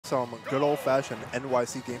some good old-fashioned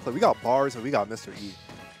NYC gameplay. We got Bars and we got Mr. E.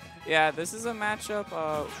 Yeah, this is a matchup.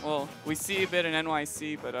 Well, we see a bit in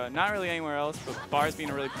NYC, but not really anywhere else. But Bars being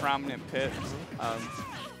a really prominent pit.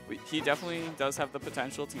 He definitely does have the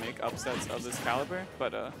potential to make upsets of this caliber,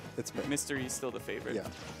 but It's Pit. Mr. E is still the favorite. Yeah.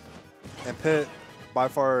 And Pit, by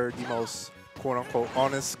far the most quote-unquote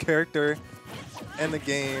honest character in the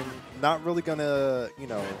game. Not really gonna, you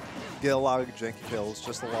know, get a lot of janky kills,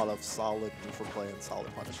 just a lot of solid neutral play and solid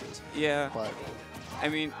punishes. Yeah. But I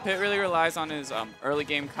mean, Pit really relies on his early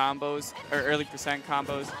game combos, or early percent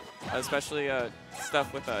combos, especially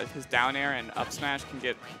stuff with his down air and up smash can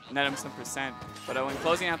net him some percent. But when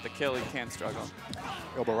closing out the kill, he can struggle.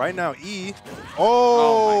 Yo, but right now, E.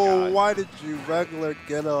 Oh my God. Why did you regular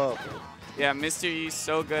get up? Yeah, Mr. E's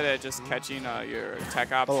so good at just catching your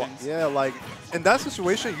tech options. Oh, yeah, like in that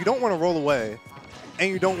situation, you don't want to roll away, and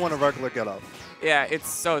you don't want a regular get up. Yeah, it's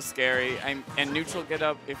so scary. And neutral get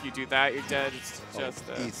up, if you do that, you're dead. It's just.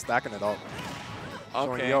 He's stacking it up.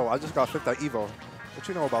 Okay. Showing, yo, I just got 5th at Evo. What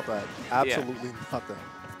you know about that? Absolutely nothing.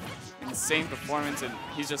 Insane performance, and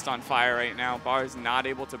he's just on fire right now. Bar's not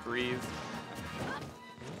able to breathe.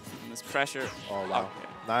 And this pressure. Oh, wow. Okay.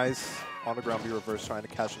 Nice. On the ground, be reverse, trying to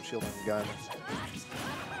catch him shielding again.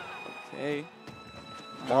 Okay.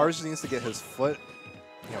 Bars needs to get his foot,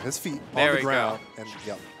 you know, his feet There on the we ground. go. And,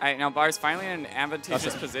 yep. All right, now Bar's finally in an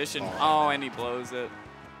advantageous position. Oh, and he blows it.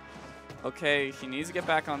 Okay, he needs to get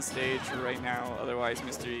back on stage right now. Otherwise,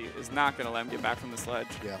 Mr. E is not going to let him get back from the sledge.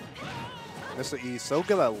 Yeah. Mr. E so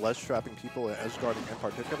good at ledge trapping people and edge guarding in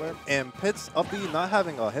particular. And Pit's up B not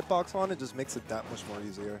having a hitbox on it just makes it that much more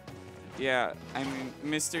easier. Yeah, I mean,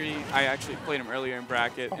 Mr. E, I actually played him earlier in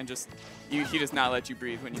bracket, and just he does not let you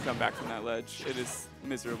breathe when you come back from that ledge. It is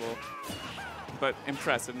miserable, but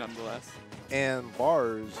impressive nonetheless. And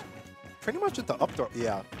Bars pretty much at the up throw.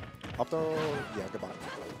 Yeah. Up throw. Yeah, goodbye.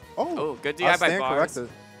 Oh, good DI by stand Bars. corrected.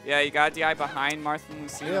 Yeah, you got DI behind Martha and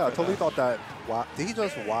Lucina. Yeah, I totally thought that. Wow. Did he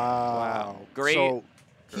just? Wow. Great. So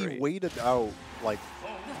he Great. waited out like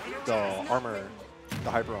the armor,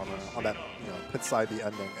 the hyper armor on that, you know, pit side the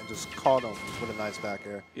ending and just caught him with a nice back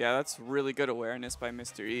air. Yeah, that's really good awareness by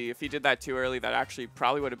Mr. E. If he did that too early, that actually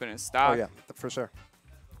probably would have been his stock. Oh yeah, for sure.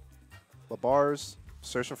 But Bars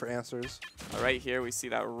searching for answers. Right here, we see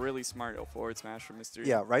that really smart forward smash from Mr. E.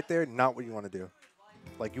 Yeah, right there, not what you want to do.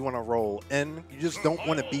 Like, you want to roll in. You just don't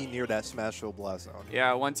want to be near that smash field blast zone.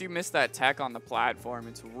 Yeah, once you miss that tech on the platform,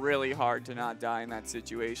 it's really hard to not die in that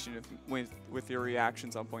situation with your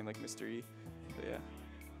reactions on point like Mr. E. But yeah.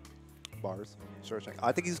 Bars searching.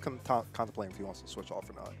 I think he's contemplating if he wants to switch off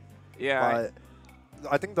or not. Yeah.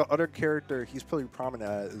 But I think the other character he's pretty prominent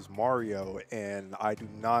at is Mario, and I do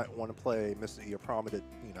not want to play Mr. E, a prominent,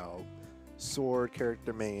 you know, sword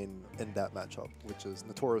character main in that matchup, which is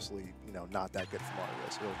notoriously, you know, not that good for Mario.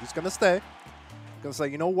 So he's gonna stay. Gonna say,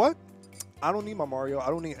 you know what? I don't need my Mario. I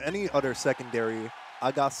don't need any other secondary.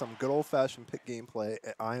 I got some good old-fashioned pit gameplay,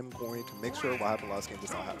 and I am going to make sure what happened last game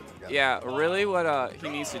does not happen again. Yeah, really what he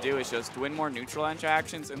needs to do is just win more neutral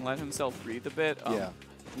interactions and let himself breathe a bit. Yeah.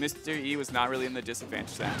 Mr. E was not really in the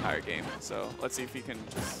disadvantage that entire game, so let's see if he can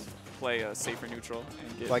just play a safer neutral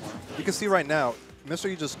and get. Like you can see right now, Mr.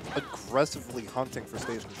 E just aggressively hunting for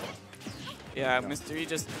stage control. Yeah, Mr. E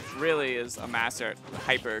just really is a master at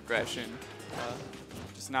hyper aggression,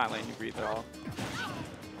 just not letting you breathe at all.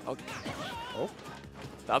 Okay. Oh.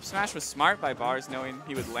 The up smash was smart by Bars, knowing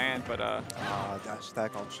he would land, but dash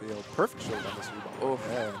stack on shield, perfect shield on Mr. E. Oh,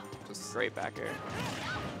 yeah, just great back air.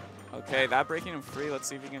 Okay, that breaking him free. Let's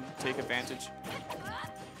see if he can take advantage.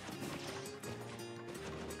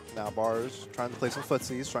 now Bars trying to play some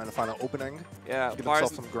footsies, trying to find an opening. Yeah, get Bars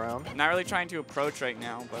himself some ground. Not really trying to approach right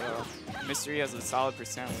now, but Mr. E has a solid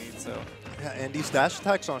percent lead, so. Yeah, and these dash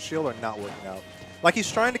attacks on shield are not working out. Like,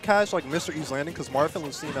 he's trying to catch, like, Mr. E's landing, because Martha and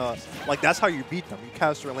Lucina, like, that's how you beat them. You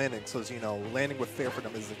catch their landing, because, you know, landing with fair for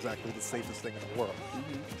them is exactly the safest thing in the world.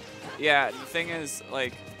 Yeah, the thing is,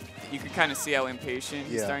 like, you can kind of see how impatient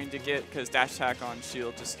he's starting to get, because dash attack on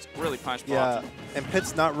shield just really punch blocks him. And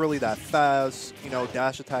Pit's not really that fast. You know,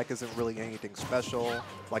 dash attack isn't really anything special,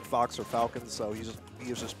 like Fox or Falcon, so he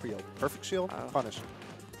was just perfect shield, punish him.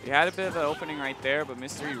 He had a bit of an opening right there, but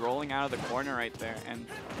Mr. E rolling out of the corner right there, and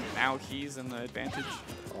now he's in the advantage.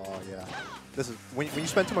 Oh, yeah. This is when you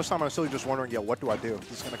spend too much time on a shield, you're just wondering, yeah, what do I do?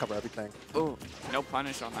 He's going to cover everything. Oh, no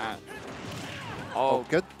punish on that. Oh,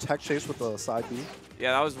 good tech chase with the side B.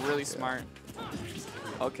 Yeah, that was really smart.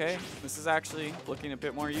 Okay, this is actually looking a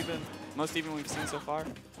bit more even. Most even we've seen so far.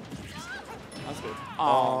 That's good.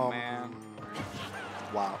 Oh, man.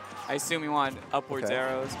 Wow. I assume he wanted upwards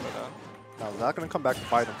arrows, but... No, not going to come back to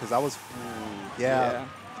bite him, because that was... yeah.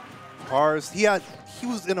 Bars, he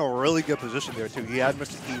was in a really good position there too. He had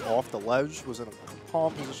Mr. E off the ledge, was in a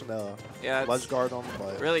calm position to ledge guard him.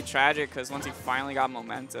 But really tragic because once he finally got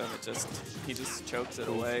momentum, he just chokes it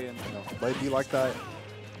away. And let it be like that.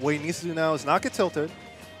 What he needs to do now is not get tilted.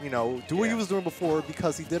 Do what he was doing before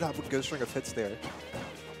because he did have a good string of hits there.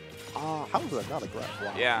 How was that not a grab?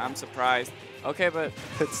 Wow. Yeah, I'm surprised. Okay, but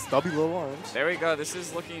hits W low arms. There we go. This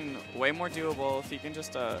is looking way more doable. If he can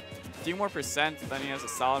just a few more percent, then he has a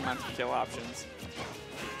solid amount of kill options.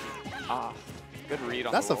 Good read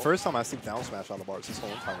on That's the the first time I've seen down smash out of Bars this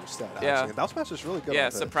whole entire set. Yeah. And down smash is really good. Yeah,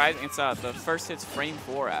 surprising. It's the first hit's frame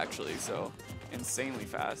 4 actually, so insanely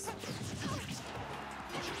fast.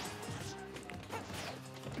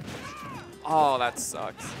 Oh, that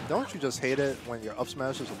sucks. Don't you just hate it when your up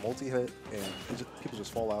smash is a multi-hit and people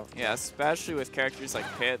just fall out? Yeah, especially with characters like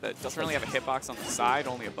Pit that doesn't really have a hitbox on the side,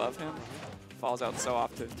 only above him. Falls out so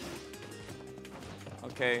often.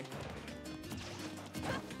 Okay.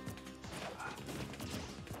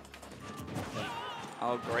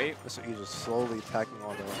 Oh, great. Mr. E just slowly tacking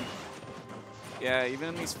on him. Yeah, even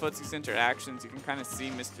in these footsies interactions, you can kind of see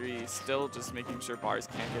Mr. E still just making sure Bars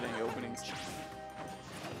can't get any openings.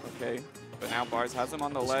 Okay. But now Bars has him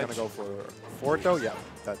on the ledge. He's going to go for forward though? Yeah.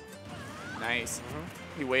 Nice.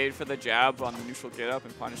 He waited for the jab on the neutral get up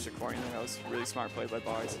and punished accordingly. That was a really smart play by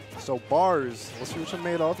Bars. So Bars, let's see what you're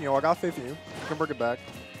made of. I got faith in you. You can bring it back.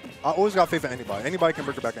 I always got faith in anybody. Anybody can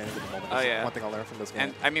bring it back at any given moment. That's one thing I learned from this game.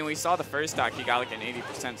 And I mean, we saw the first stock, he got like an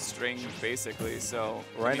 80% string basically. So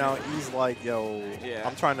right now he's like, yo,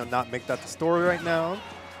 I'm trying to not make that the story right now.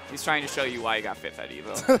 He's trying to show you why he got 5th at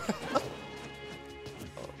Evo.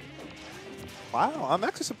 Wow, I'm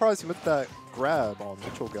actually surprised he missed that grab on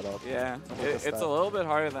neutral get up. Yeah, it's a little bit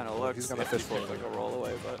harder than it looks. He's going to fish for it. Like a roll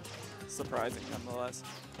away, but surprising nonetheless.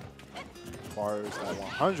 Bars at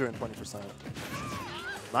 120%.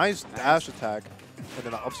 Nice dash attack, and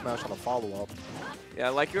then an up smash on a follow-up. Yeah,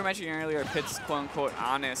 like you were mentioning earlier, Pit's quote-unquote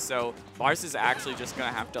honest, so Bars is actually just going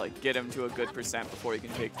to have to like get him to a good percent before he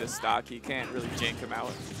can take this stock. He can't really jank him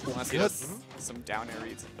out unless he does some down air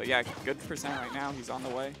reads. But yeah, good percent right now. He's on the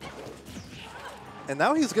way. And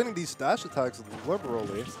now he's getting these dash attacks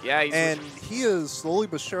liberally. Yeah, and he is slowly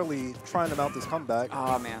but surely trying to mount this comeback.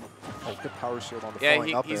 Oh, man. Oh, good power shield on the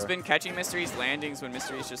falling up he's been catching Mystery's landings when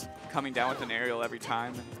Mystery's just coming down with an aerial every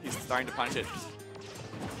time. And he's starting to punch it.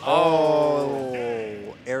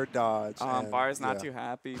 Oh, air dodge. Bars not too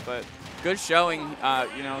happy, but good showing.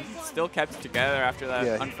 He still kept it together after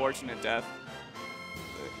that unfortunate death.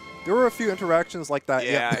 There were a few interactions like that.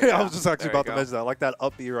 Yeah, I was just actually about to mention that. Like that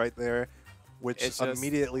up B right there, which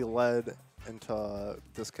immediately led into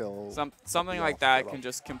this kill. Something like that can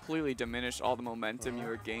just completely diminish all the momentum you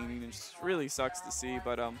were gaining. It just really sucks to see,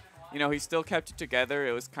 but he still kept it together.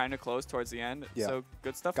 It was kind of close towards the end. Yeah. So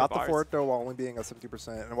good stuff. Got the forward throw while only being at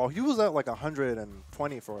 70%, and while he was at like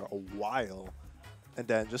 120 for a while, and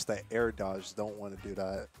then just the air dodge. Don't want to do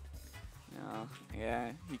that. No,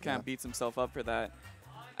 yeah, he kind of beats himself up for that.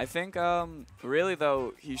 I think, really,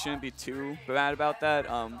 though, he shouldn't be too bad about that.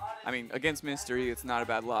 I mean, against Mystery, it's not a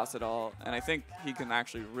bad loss at all. And I think he can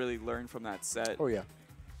actually really learn from that set. Oh, yeah.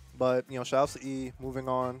 But, shout outs to E, moving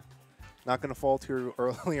on. Not going to fall too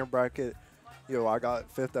early in bracket. I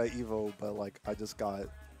got 5th at Evo, but, I just got,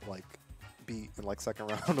 beat in, second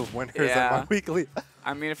round of winners at my weekly.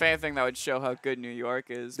 I mean, if anything, that would show how good New York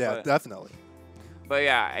is. Yeah, definitely. But,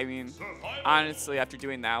 yeah, I mean, honestly, after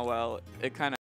doing that well, it kind of